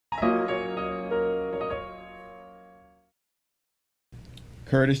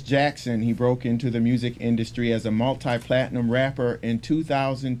Curtis Jackson, he broke into the music industry as a multi-platinum rapper in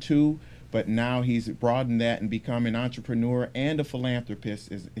 2002, but now he's broadened that and become an entrepreneur and a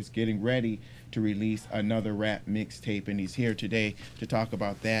philanthropist, is getting ready to release another rap mixtape, and he's here today to talk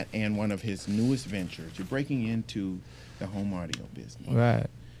about that and one of his newest ventures. You're breaking into the home audio business. Right.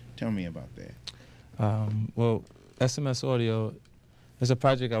 Tell me about that. Well, SMS Audio is a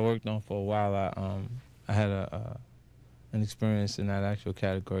project I worked on for a while. I had an experience in that actual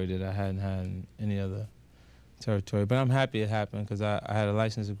category that I hadn't had in any other territory. But I'm happy it happened because I had a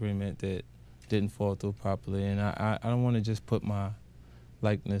license agreement that didn't fall through properly, and I don't want to just put my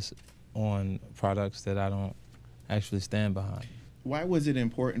likeness on products that I don't actually stand behind. Why was it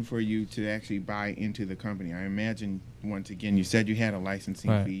important for you to actually buy into the company? I imagine, once again, you said you had a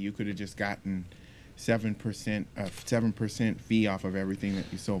licensing fee. You could have just gotten 7% fee off of everything that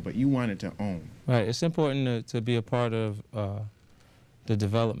you sold, but you wanted to own. Right. It's important to be a part of the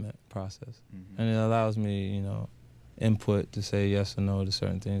development process, and it allows me, you know, input to say yes or no to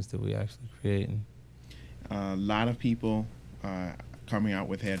certain things that we actually create. A lot of people coming out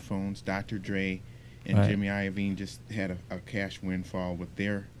with headphones. Dr. Dre and Jimmy Iovine just had a cash windfall with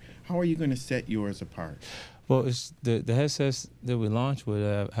their. How are you going to set yours apart? Well, it's the headsets that we launched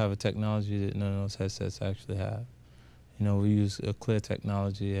with have a technology that none of those headsets actually have. You know, we use a Clear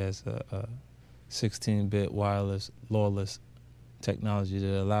technology as a 16-bit wireless, lawless technology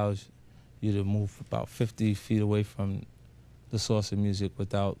that allows you to move about 50 feet away from the source of music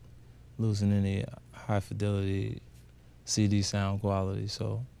without losing any high-fidelity CD sound quality.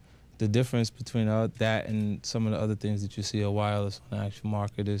 So the difference between that and some of the other things that you see are wireless on the actual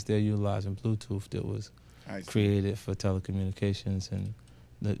market is they're utilizing Bluetooth that was created for telecommunications, and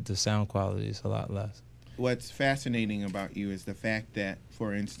the sound quality is a lot less. What's fascinating about you is the fact that,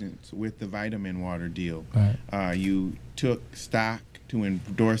 for instance, with the vitamin water deal, you took stock to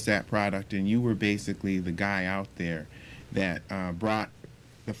endorse that product, and you were basically the guy out there that brought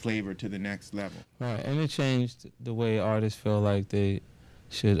the flavor to the next level. Right, and it changed the way artists feel like they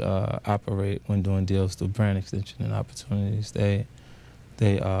should operate when doing deals through brand extension and opportunities. They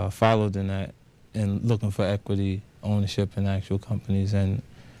followed in that and looking for equity ownership in actual companies. And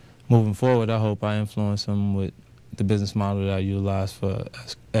moving forward, I hope I influence them with the business model that I utilize for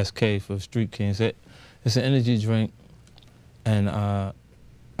SK, for Street Kings. It's an energy drink, and I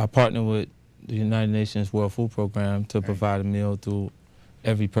partner with the United Nations World Food Program to provide a meal through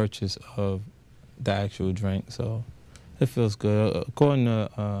every purchase of the actual drink. So it feels good. According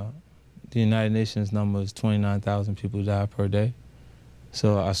to the United Nations numbers, 29,000 people die per day.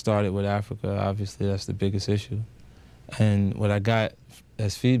 So I started with Africa. Obviously, that's the biggest issue. And what I got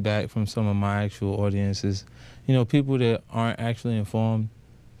as feedback from some of my actual audience is, you know, people that aren't actually informed,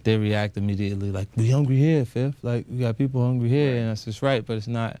 they react immediately like, we hungry here, Fifth. Like, we got people hungry here, and that's just right, but it's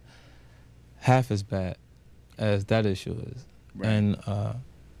not half as bad as that issue is. And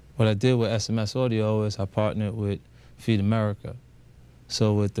what I did with SMS Audio is I partnered with Feed America.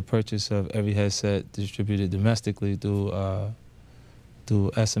 So with the purchase of every headset distributed domestically through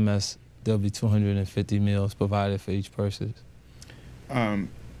SMS, there'll be 250 meals provided for each purchase. And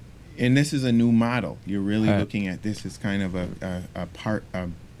this is a new model. You're really looking at this as kind of a part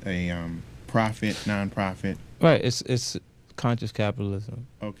of a profit, nonprofit. Right. It's conscious capitalism.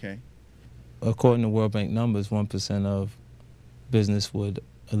 Okay. According to World Bank numbers, 1% of business would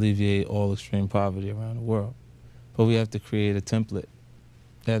alleviate all extreme poverty around the world. But we have to create a template.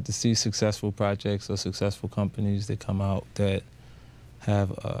 They have to see successful projects or successful companies that come out that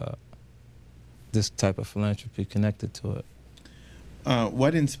have this type of philanthropy connected to it.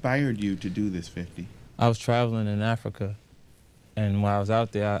 What inspired you to do this, 50? I was traveling in Africa, and while I was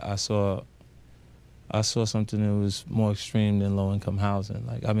out there, I saw something that was more extreme than low-income housing.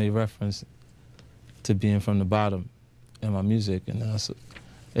 Like, I made reference to being from the bottom in my music, and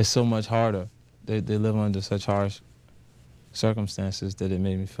it's so much harder. They live under such harsh circumstances that it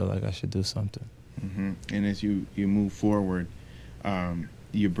made me feel like I should do something. And as you move forward,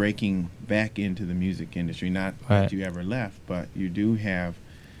 you're breaking back into the music industry. Not that you ever left, but you do have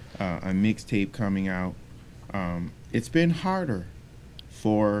a mixtape coming out. It's been harder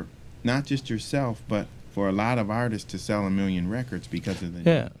for not just yourself, but for a lot of artists to sell 1 million records because of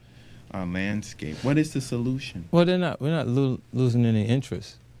the landscape. What is the solution? Well, we're not losing any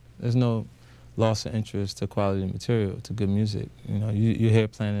interest. There's no loss of interest to quality material, to good music. You know, you hear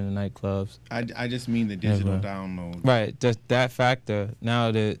playing in the nightclubs. I just mean the digital download. Right, just that factor.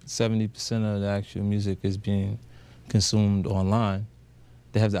 Now that 70% of the actual music is being consumed online,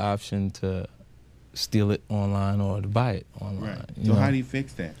 they have the option to steal it online or to buy it online. Right. So how do you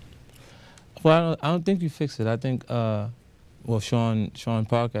fix that? Well, I don't think you fix it. I think well, Sean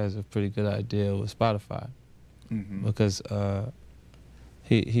Parker has a pretty good idea with Spotify, because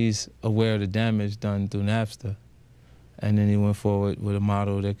he's aware of the damage done through Napster, and then he went forward with a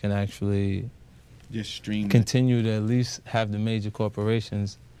model that can actually just stream, continue to at least have the major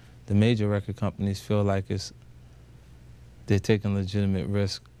corporations, the major record companies feel like they're taking legitimate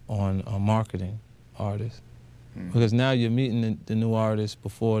risk on marketing artists. Because now you're meeting the new artist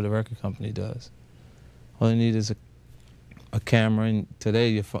before the record company does. All you need is a camera, and today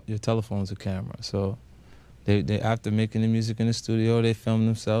your telephone's a camera. So they after making the music in the studio, they film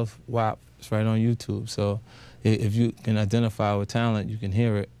themselves. Wow, it's right on YouTube. So if you can identify with talent, you can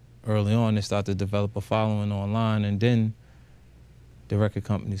hear it early on. They start to develop a following online, and then the record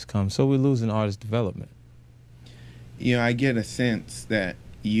companies come. So we're losing artist development. You know, I get a sense that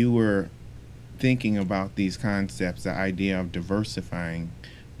you were thinking about these concepts, the idea of diversifying,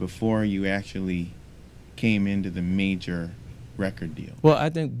 before you actually came into the major record deal. Well, I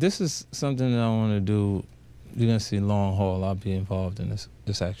think this is something that I want to do. You're going to see long haul. I'll be involved in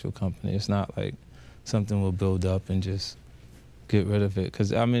this actual company. It's not like something we'll build up and just get rid of it.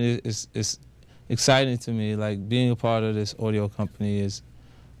 Because, I mean, it's exciting to me. Like, being a part of this audio company is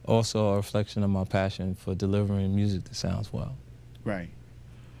also a reflection of my passion for delivering music that sounds well. Right.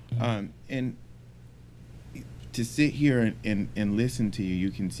 And to sit here and listen to you,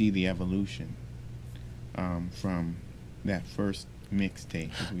 you can see the evolution from that first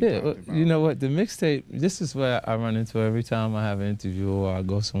mixtape. Yeah, well, you know what? The mixtape, this is what I run into every time I have an interview or I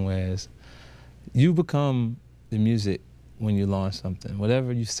go somewhere, is you become the music when you launch something.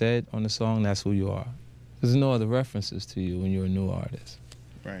 Whatever you said on the song, that's who you are. There's no other references to you when you're a new artist.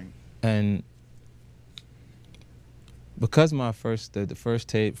 Right. And because my first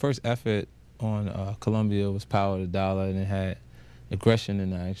effort on Columbia was Power to Dollar, and it had aggression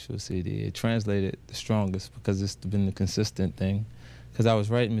in the actual CD, it translated the strongest because it's been the consistent thing. Because I was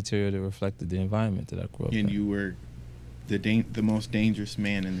writing material that reflected the environment that I grew up in. And you were the most dangerous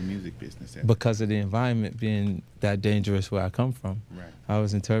man in the music business. Because of the environment being that dangerous where I come from. Right. I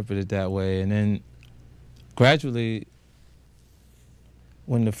was interpreted that way. And then gradually,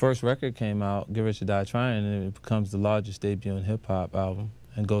 when the first record came out, Get Rich or Die Trying, and it becomes the largest debut in hip-hop album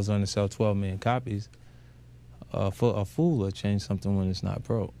and goes on to sell 12 million copies, a fool will change something when it's not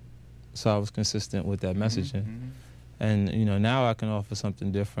broke. So I was consistent with that messaging. And, you know, now I can offer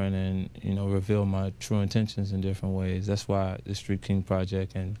something different and, you know, reveal my true intentions in different ways. That's why the Street King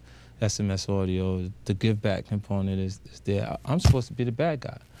Project and SMS Audio, the give back component is there. I'm supposed to be the bad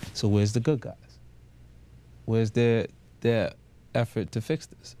guy. So where's the good guys? Where's their effort to fix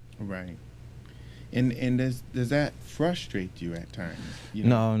this? Right. And does that frustrate you at times? You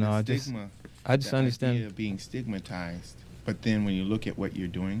know, no, I just understand idea of being stigmatized. But then when you look at what you're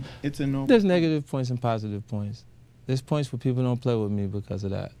doing, it's a no. There's negative points and positive points. There's points where people don't play with me because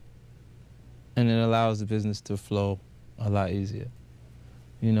of that. And it allows the business to flow a lot easier.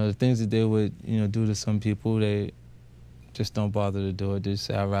 You know, the things that they would, you know, do to some people, they just don't bother to do it. They just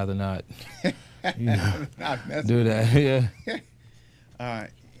say, I'd rather not, you know, do that. Yeah.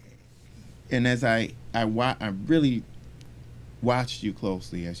 And as I really watched you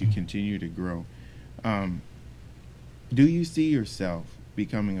closely as you continue to grow, do you see yourself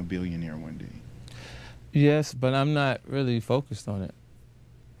becoming a billionaire one day? Yes, but I'm not really focused on it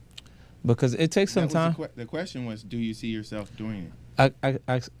because it takes some time. The question was, do you see yourself doing it?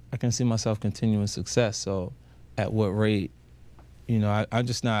 I can see myself continuing success. So at what rate? You know, I'm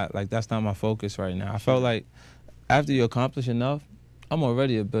just not, like, that's not my focus right now. I felt like after you accomplish enough, I'm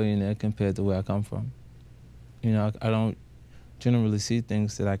already a billionaire compared to where I come from. You know, I don't generally see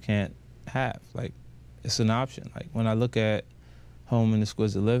things that I can't have. Like, it's an option. Like, when I look at Home and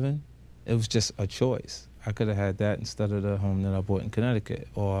Exquisite Living, it was just a choice. I could have had that instead of the home that I bought in Connecticut,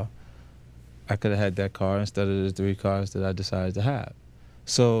 or I could have had that car instead of the 3 cars that I decided to have.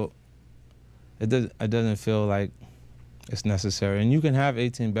 So it doesn't feel like it's necessary. And you can have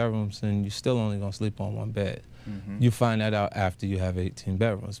 18 bedrooms and you're still only gonna sleep on one bed. You find that out after you have 18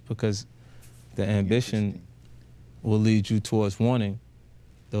 bedrooms, because the ambition will lead you towards wanting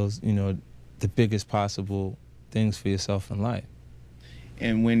those, you know, the biggest possible things for yourself in life.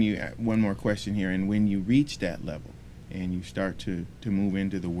 And when you, one more question here, and when you reach that level and you start to move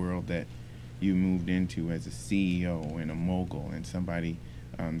into the world that you moved into as a CEO and a mogul and somebody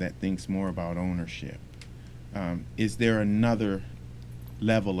that thinks more about ownership, is there another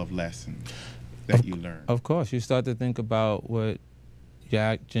level of lessons that you learn? Of course, you start to think about what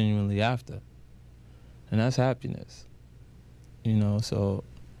you're genuinely after, and that's happiness. You know, so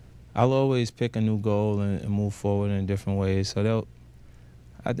I'll always pick a new goal and move forward in different ways. So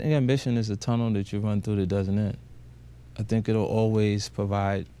I think ambition is a tunnel that you run through that doesn't end. I think it'll always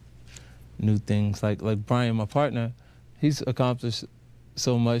provide new things. Like Brian, my partner, he's accomplished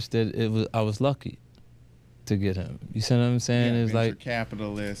so much that I was lucky to get him. You see what I'm saying? Yeah, it's venture like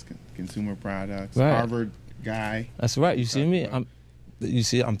capitalist, consumer products, right. Harvard guy. That's right. You see me? I'm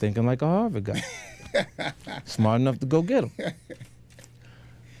thinking like a Harvard guy. Smart enough to go get him.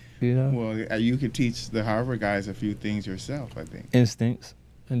 You know? Well, you could teach the Harvard guys a few things yourself, I think. Instincts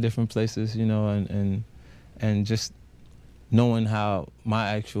in different places, you know, and just knowing how my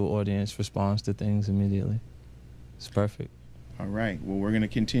actual audience responds to things immediately. It's perfect. All right. Well, we're going to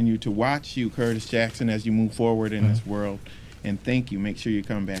continue to watch you, Curtis Jackson, as you move forward in this world. And thank you. Make sure you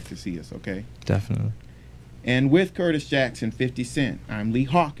come back to see us, okay? Definitely. And with Curtis Jackson, 50 Cent, I'm Lee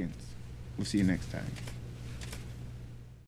Hawkins. We'll see you next time.